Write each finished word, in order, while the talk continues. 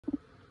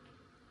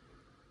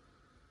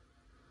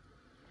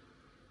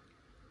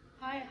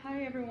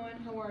Hi everyone,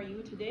 how are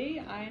you?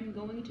 Today I'm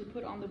going to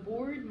put on the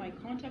board my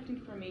contact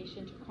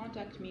information to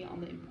contact me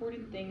on the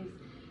important things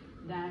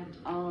that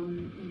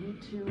we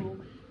need to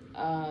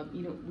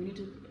we need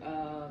to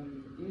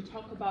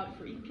talk about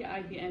for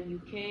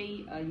EPIBM UK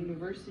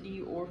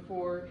university or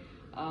for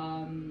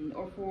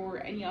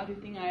any other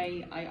thing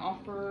I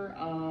offer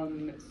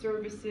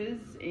services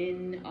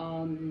in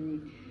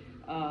on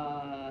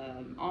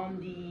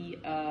the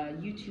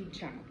YouTube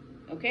channel.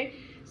 Okay,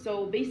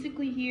 so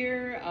basically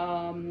here,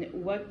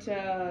 what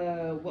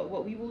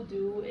we will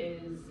do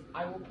is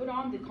I will put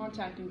on the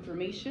contact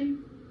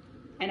information,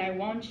 and I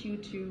want you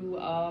to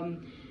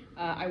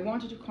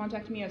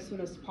contact me as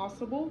soon as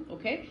possible.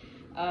 Okay,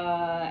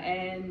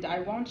 and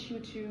I want you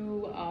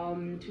to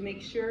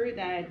make sure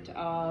that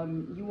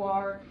you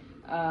are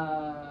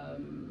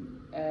on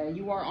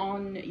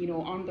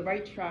on the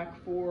right track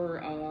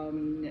for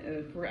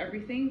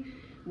everything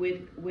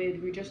with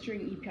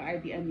registering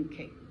EPIBM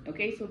UK.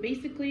 Okay, so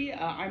basically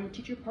I'm a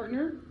teacher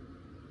partner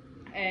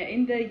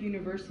in the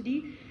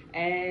university,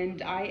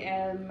 and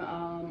I'm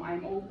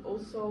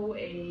also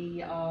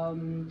a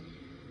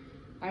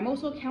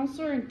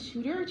counselor and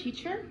tutor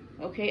teacher.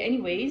 Okay,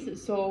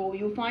 anyways, so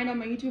you'll find on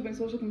my YouTube and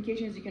social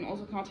communications, you can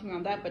also contact me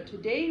on that. But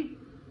today,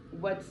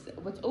 what's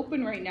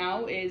open right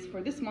now is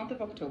for this month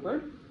of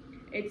October.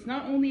 It's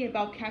not only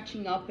about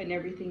catching up and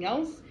everything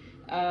else.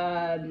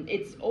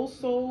 It's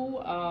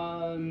also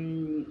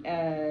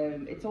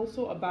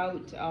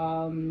about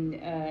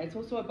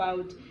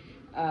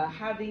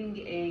having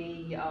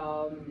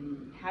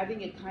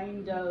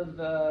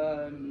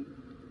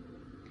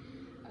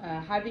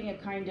a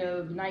kind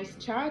of nice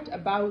chat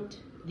about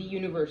the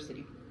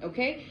university.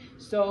 Okay,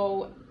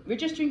 so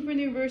registering for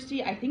the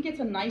university, I think it's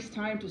a nice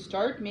time to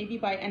start. Maybe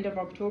by end of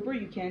October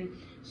you can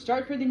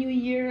start for the new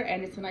year,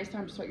 and it's a nice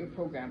time to start your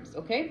programs.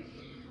 Okay.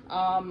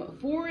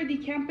 For the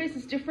campus,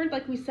 it's different.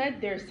 Like we said,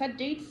 there are set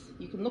dates.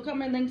 You can look at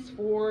my links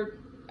for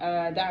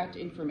that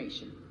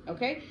information.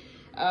 Okay.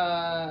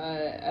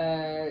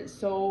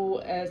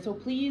 So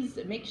please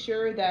make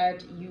sure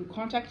that you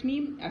contact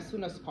me as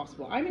soon as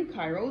possible. I'm in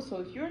Cairo,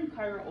 so if you're in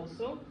Cairo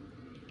also,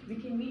 we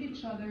can meet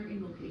each other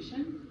in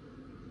location.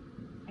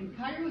 In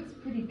Cairo, it's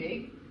pretty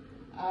big.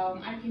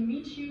 I can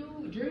meet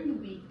you during the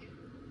week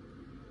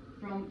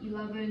from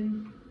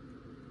 11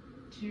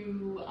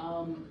 to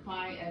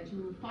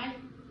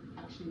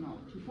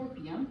 4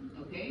 p.m.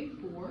 Okay,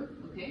 4.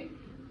 Okay,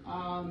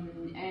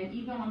 and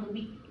even on the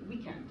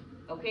weekend.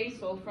 Okay,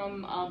 so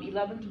from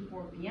 11 to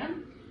 4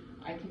 p.m.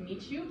 I can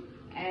meet you,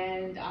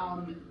 and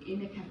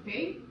in a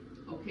cafe.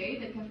 Okay,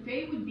 the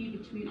cafe would be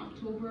between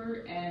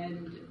October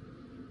and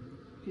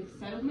 5th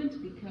settlement,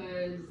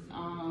 because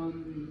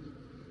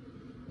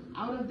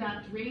out of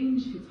that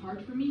range it's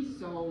hard for me.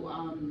 So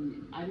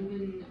I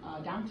live in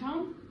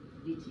downtown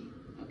DT.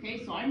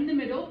 Okay, so I'm in the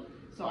middle,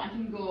 so I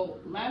can go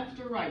left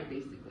or right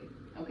basically.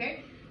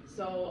 Okay,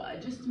 so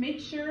just make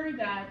sure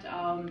that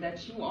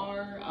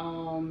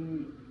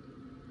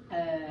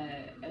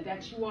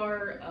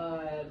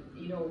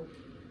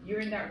you're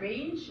in that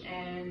range,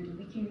 and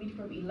we can meet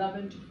from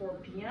 11 to 4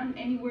 p.m.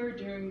 anywhere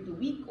during the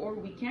week or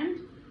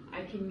weekend.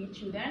 I can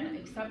meet you then,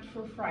 except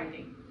for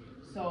Friday.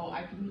 So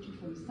I can meet you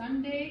from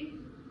Sunday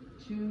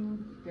to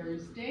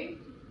Thursday,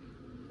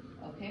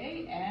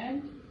 okay,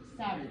 and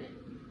Saturday.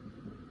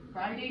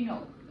 Friday,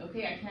 no.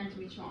 Okay, I can't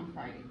meet you on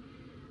Friday.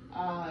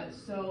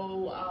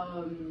 So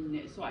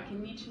I can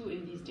meet you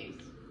in these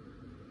days.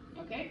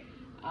 Okay.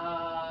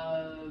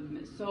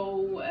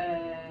 So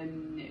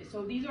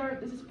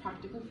this is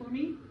practical for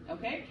me.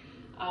 Okay.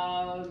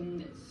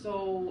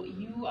 So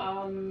you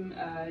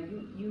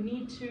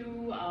need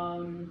to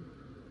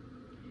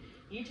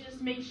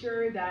just make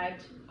sure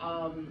that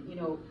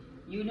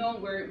you know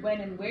where,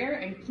 when, and where,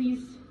 and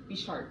please be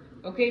sharp.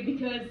 Okay,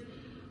 because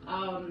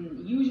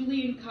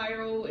usually in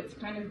Cairo it's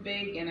kind of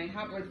big, and I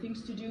have other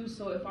things to do.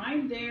 So if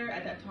I'm there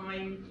at that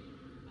time,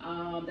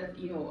 I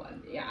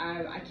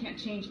can't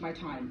change my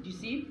time. Do you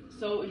see?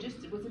 So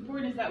what's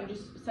important is that we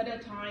just set a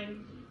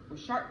time, we're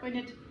sharp in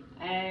it,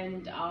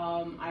 and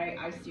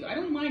I see you. I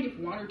don't mind if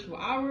 1 or 2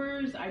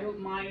 hours. I don't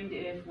mind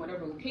if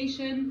whatever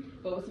location.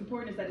 But what's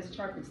important is that it's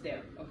sharp. It's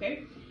there.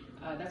 Okay,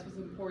 that's what's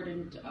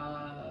important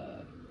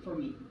for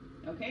me.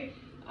 Okay.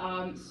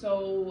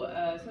 So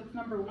that's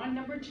number 1.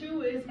 Number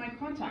 2 is my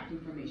contact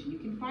information. You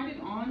can find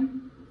it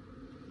on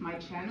my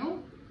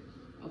channel.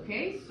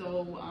 Okay,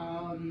 so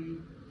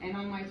and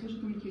on my social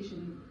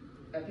communication,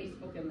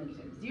 Facebook and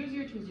LinkedIn.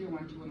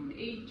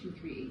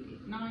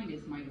 00201218238889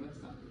 is my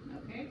WhatsApp.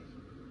 Okay.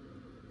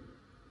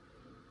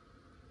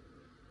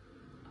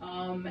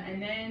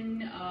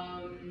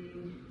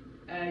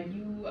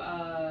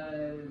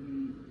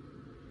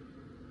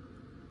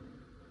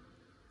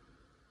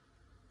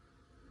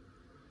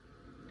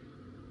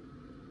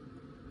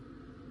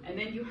 And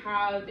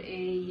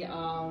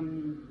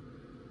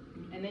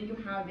then you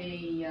have a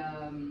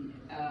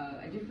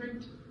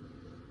different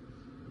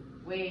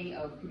way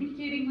of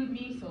communicating with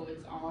me, so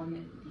it's on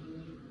the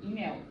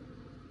email.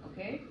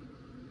 Okay.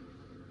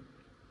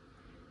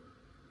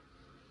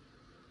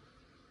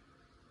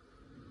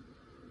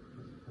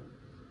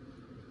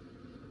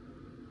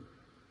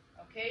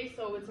 Okay,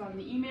 so it's on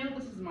the email.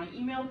 This is my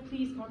email.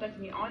 Please contact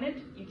me on it.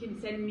 You can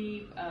send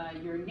me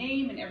your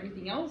name and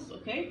everything else,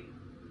 okay?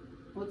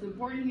 What's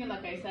important here,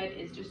 like I said,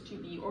 is just to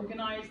be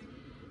organized,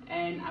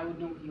 and I would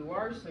know who you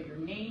are. So your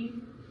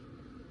name,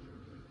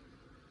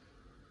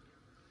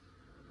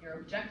 your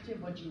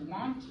objective, what you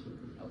want,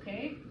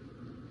 okay?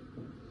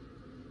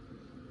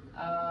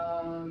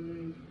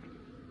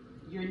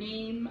 Your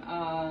name,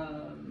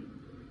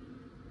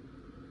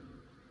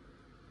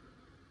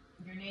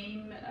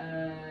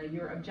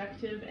 your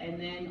objective, and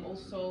then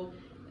also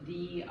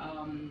the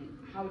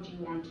how do you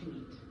want to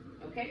meet,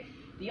 okay?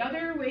 The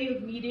other way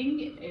of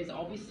meeting is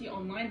obviously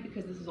online,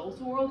 because this is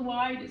also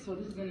worldwide. So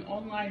this is an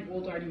online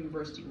worldwide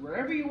university.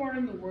 Wherever you are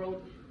in the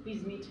world,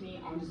 please meet me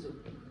on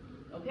Zoom,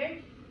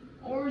 okay?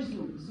 Or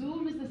Zoom.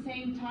 Zoom is the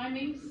same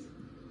timings.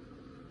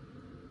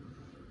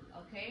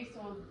 Okay,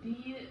 so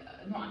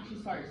no,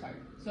 actually, sorry.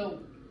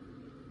 So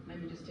let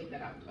me just take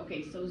that out.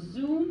 Okay, so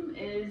Zoom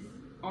is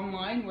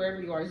online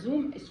wherever you are.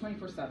 Zoom is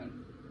 24/7.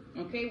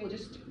 Okay,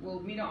 we'll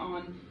meet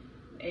on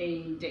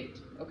a date.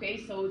 Okay,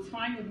 so it's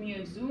fine with me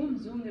on Zoom.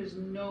 Zoom, there's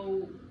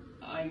no,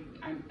 I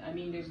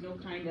mean, there's no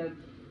kind of,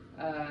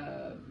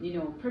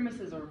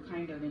 premises or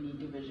kind of any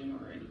division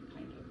or any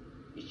kind of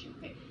issue.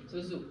 Okay,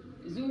 so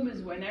Zoom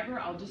is whenever.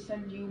 I'll just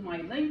send you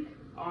my link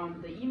on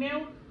the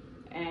email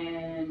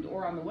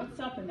or on the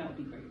WhatsApp, and that would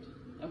be great.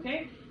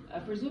 Okay.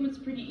 For Zoom, it's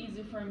pretty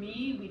easy for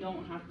me. We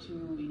don't have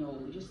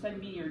to, just send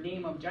me your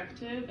name,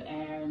 objective,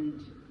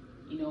 and,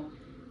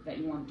 that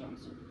you want on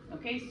Zoom.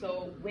 Okay,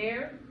 so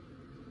where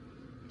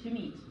to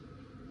meet.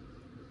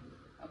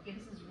 Okay,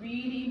 this is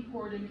really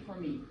important for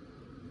me.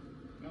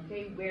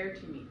 Okay, where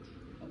to meet.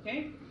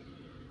 Okay,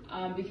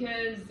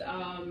 because,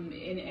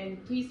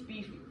 and please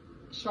be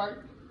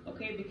sharp,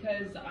 okay,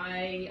 because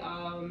I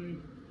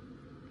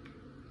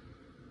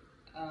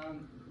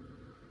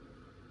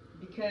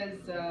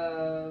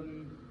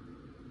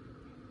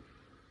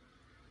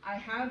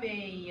have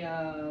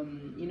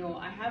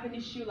I have an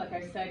issue, like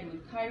I said,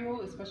 with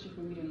Cairo, especially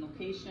for meeting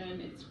location.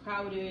 It's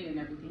crowded and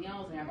everything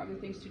else. I have other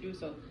things to do,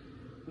 so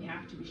we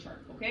have to be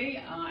sharp, okay?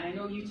 I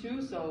know you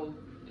too, so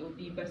it'll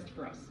be best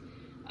for us.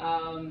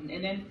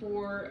 And then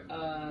for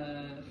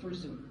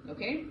Zoom,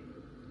 okay?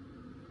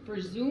 For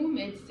Zoom,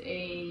 it's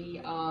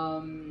a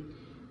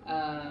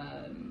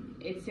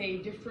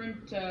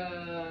different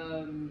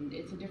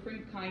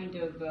kind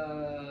of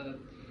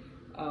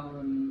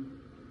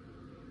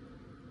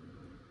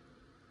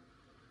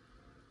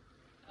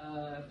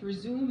for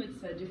Zoom,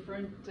 it's a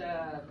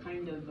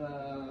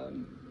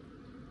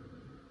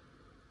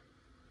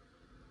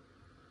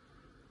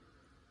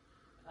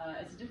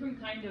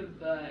different kind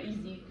of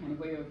easy kind of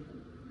way of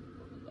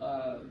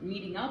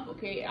meeting up.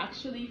 Okay,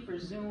 actually for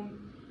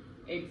Zoom,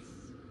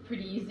 it's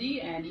pretty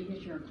easy, and even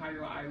if you're in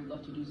Cairo, I would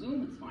love to do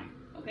Zoom. It's fine.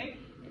 Okay,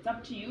 it's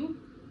up to you.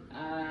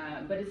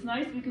 But it's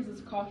nice because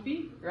it's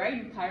coffee, right?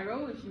 In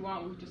Cairo, if you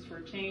want, just for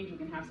a change, we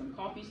can have some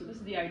coffee. So this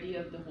is the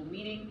idea of the whole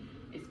meeting.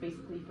 It's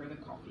basically for the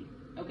coffee.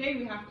 Okay,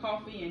 we have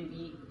coffee and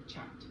we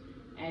chat,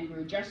 and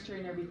we're gesture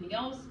and everything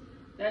else.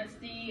 That's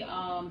the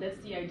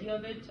idea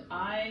of it.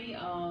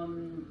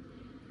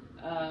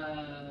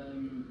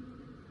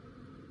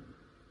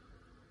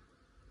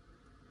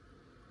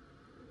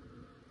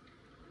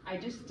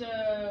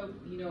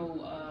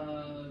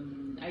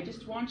 I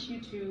just want you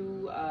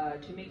to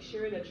make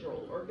sure that you're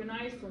all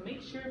organized. So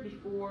make sure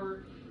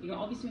before,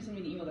 obviously when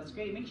sending an email, that's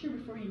great. Make sure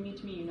before you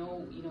meet me,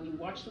 you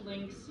watch the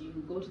links, you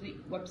go to the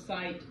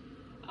website,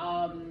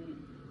 and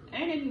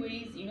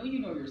anyways, you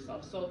know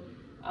yourself. So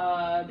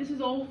this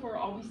is all for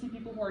obviously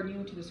people who are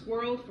new to this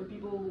world, for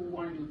people who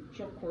want to do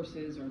short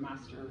courses or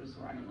masters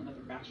or I don't know,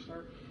 another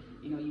bachelor.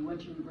 You went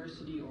to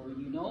university or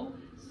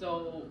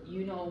so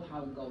you know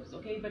how it goes,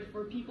 okay? But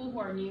for people who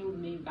are new,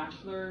 maybe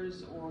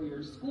bachelors or you're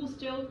in school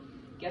still,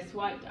 guess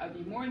what? I'd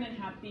be more than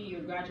happy.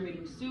 You're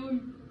graduating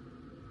soon.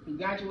 You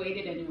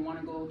graduated and you want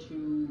to go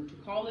to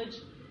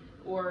college,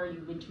 or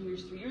you've been 2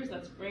 years, 3 years,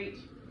 that's great.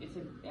 It's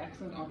an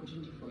excellent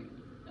opportunity for you,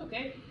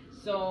 okay?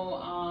 So,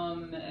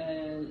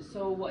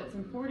 so what's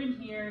important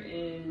here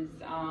is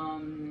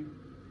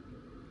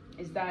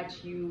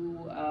that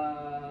you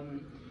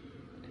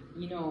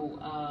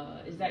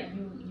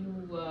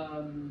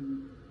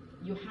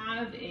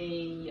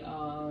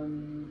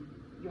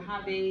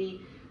have a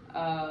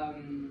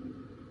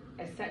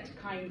set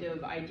kind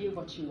of idea of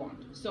what you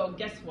want. So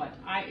guess what?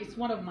 It's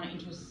one of my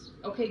interests.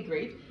 Okay,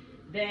 great.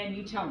 Then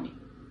you tell me.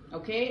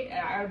 Okay,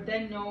 I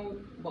then know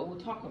what we'll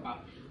talk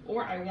about.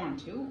 Or I want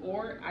to,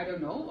 or I don't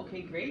know.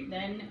 Okay, great.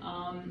 Then,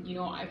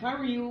 if I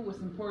were you, what's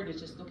important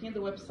is just looking at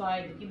the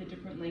website, looking at the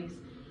different links,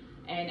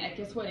 and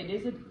guess what? It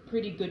is a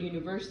pretty good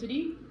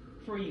university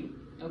for you.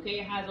 Okay,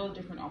 it has all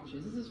different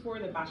options. This is for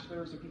the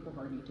bachelors or people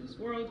who are new to this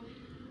world,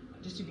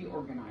 just to be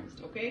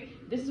organized. Okay,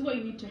 this is what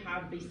you need to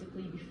have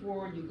basically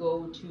before you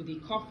go to the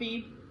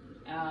coffee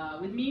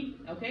with me.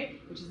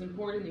 Okay, which is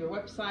important. Your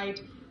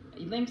website,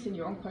 links, and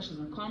your own questions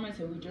and comments,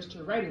 and we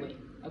register right away.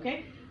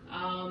 Okay.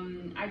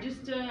 I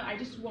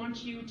just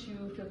want you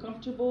to feel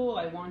comfortable.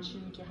 I want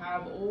you to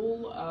have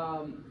all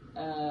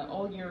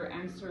your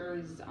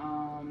answers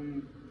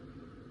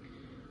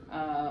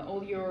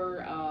all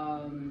your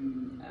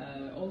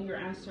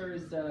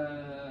answers,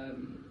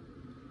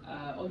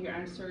 all your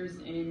answers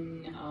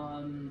in,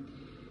 all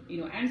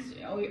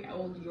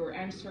your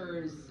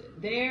answers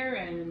there,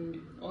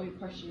 and all your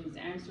questions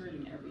answered,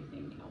 and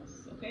everything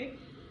else. Okay.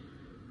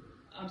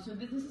 So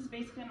this is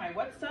basically my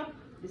WhatsApp.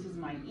 This is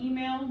my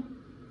email.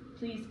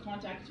 Please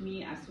contact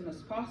me as soon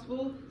as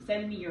possible.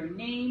 Send me your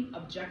name,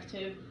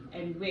 objective,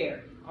 and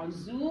where. On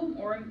Zoom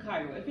or in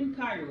Cairo. If in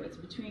Cairo, it's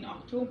between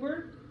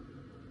October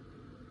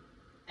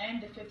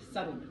and the 5th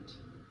settlement.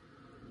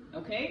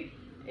 Okay?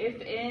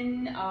 If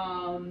in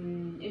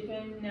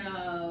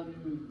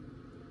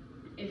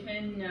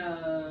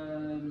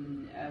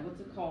what's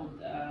it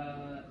called?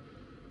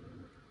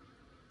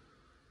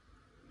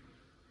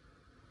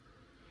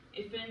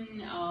 If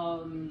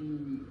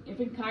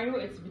in Cairo,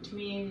 it's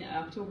between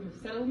October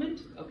 5th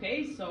settlement.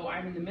 Okay, so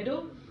I'm in the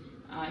middle.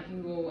 I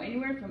can go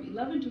anywhere from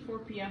 11 to 4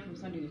 p.m. from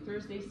Sunday to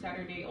Thursday,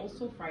 Saturday,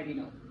 also Friday,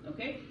 no.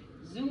 Okay,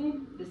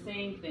 Zoom, the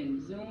same thing.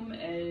 Zoom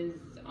is,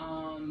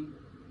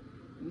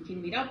 we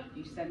can meet up.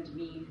 You send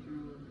me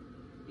through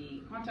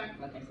the contact,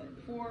 like I said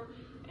before,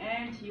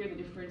 and here the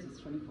difference is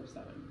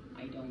 24/7.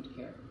 I don't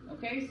care.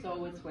 Okay,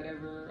 so it's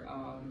whatever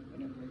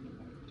you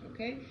want.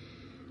 Okay,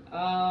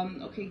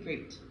 okay,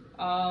 great.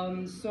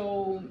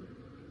 So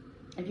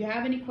if you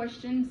have any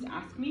questions,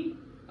 ask me.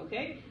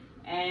 Okay.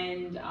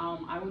 And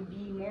I would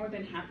be more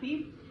than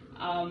happy.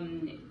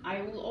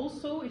 I will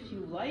also, if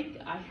you like,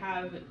 I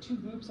have 2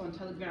 groups on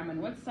Telegram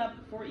and WhatsApp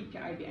for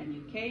EPIBM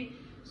UK.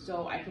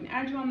 So I can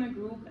add you on the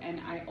group, and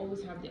I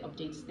always have the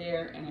updates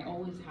there, and I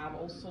always have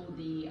also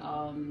the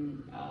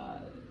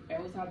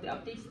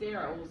updates there.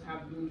 I always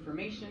have new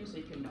information, so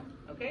you can know.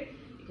 Okay,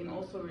 you can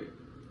also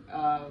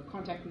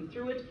contact me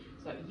through it,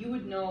 so that you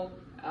would know,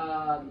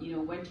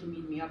 when to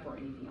meet me up or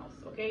anything else.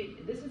 Okay,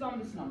 this is on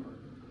this number.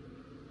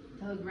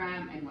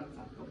 Telegram and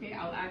WhatsApp. Okay,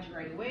 I'll add you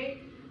right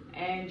away,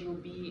 and you'll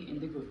be in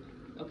the group.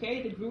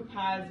 Okay, the group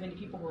has many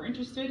people who are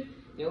interested.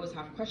 They always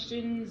have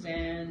questions,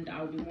 and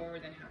I'll be more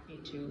than happy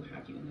to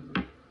have you in the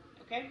group.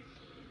 Okay,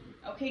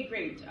 okay,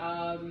 great.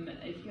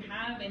 If you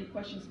have any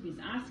questions, please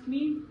ask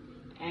me,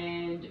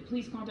 and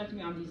please contact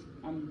me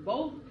on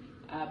both.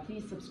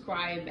 Please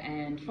subscribe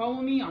and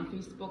follow me on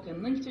Facebook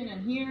and LinkedIn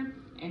and here,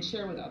 and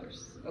share with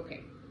others.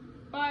 Okay,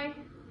 bye.